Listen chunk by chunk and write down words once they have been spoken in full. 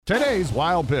Today's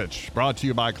Wild Pitch, brought to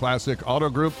you by Classic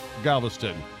Auto Group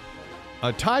Galveston.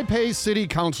 A Taipei city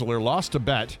councilor lost a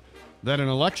bet that an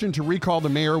election to recall the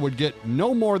mayor would get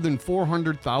no more than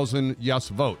 400,000 yes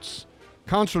votes.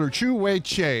 Councilor Chu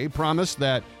Wei-che promised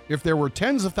that if there were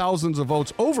tens of thousands of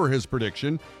votes over his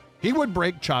prediction, he would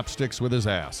break chopsticks with his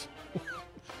ass.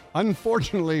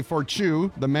 Unfortunately for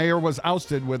Chu, the mayor was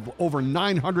ousted with over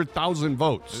 900,000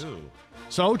 votes. Ew.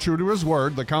 So, true to his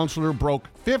word, the councilor broke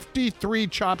 53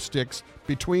 chopsticks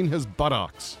between his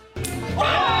buttocks.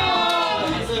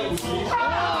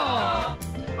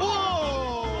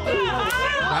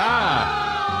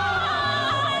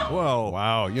 Whoa,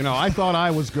 wow. You know, I thought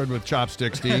I was good with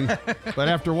chopsticks, Dean. But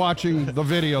after watching the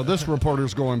video, this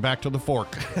reporter's going back to the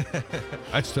fork.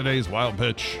 That's today's Wild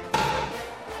Pitch.